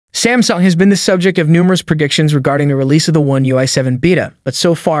Samsung has been the subject of numerous predictions regarding the release of the One UI 7 beta, but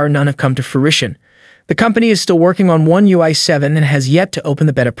so far none have come to fruition. The company is still working on One UI 7 and has yet to open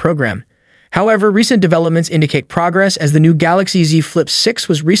the beta program. However, recent developments indicate progress as the new Galaxy Z Flip 6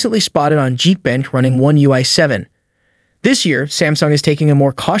 was recently spotted on Geekbench running One UI 7. This year, Samsung is taking a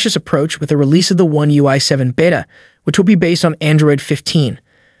more cautious approach with the release of the One UI 7 beta, which will be based on Android 15.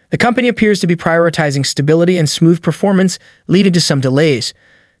 The company appears to be prioritizing stability and smooth performance, leading to some delays.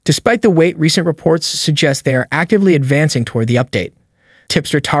 Despite the wait, recent reports suggest they are actively advancing toward the update.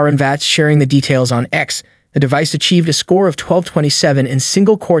 Tipster Taran Vats sharing the details on X. The device achieved a score of 1227 in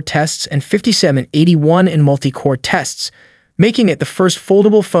single-core tests and 5781 in multi-core tests, making it the first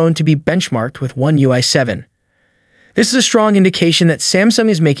foldable phone to be benchmarked with One UI 7. This is a strong indication that Samsung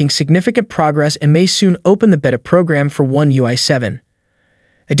is making significant progress and may soon open the beta program for One UI 7.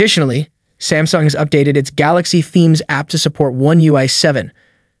 Additionally, Samsung has updated its Galaxy Themes app to support One UI 7,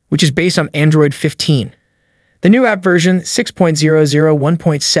 which is based on Android 15. The new app version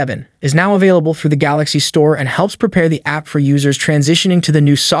 6.001.7 is now available through the Galaxy Store and helps prepare the app for users transitioning to the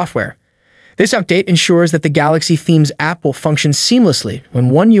new software. This update ensures that the Galaxy Themes app will function seamlessly when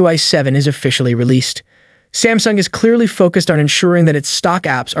One UI 7 is officially released. Samsung is clearly focused on ensuring that its stock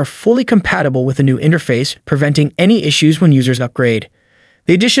apps are fully compatible with the new interface, preventing any issues when users upgrade.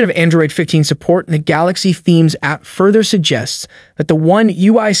 The addition of Android 15 support in the Galaxy Themes app further suggests that the One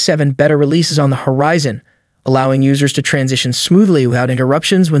UI 7 beta release is on the horizon, allowing users to transition smoothly without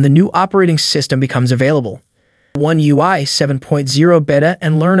interruptions when the new operating system becomes available. One UI 7.0 beta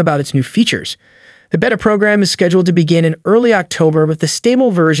and learn about its new features. The beta program is scheduled to begin in early October, with the stable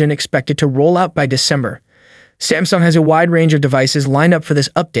version expected to roll out by December. Samsung has a wide range of devices lined up for this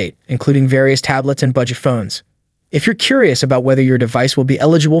update, including various tablets and budget phones. If you're curious about whether your device will be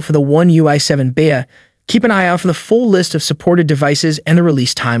eligible for the One UI 7 beta, keep an eye out for the full list of supported devices and the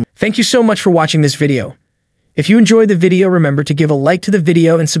release time. Thank you so much for watching this video. If you enjoyed the video, remember to give a like to the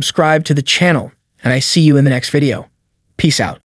video and subscribe to the channel, and I see you in the next video. Peace out.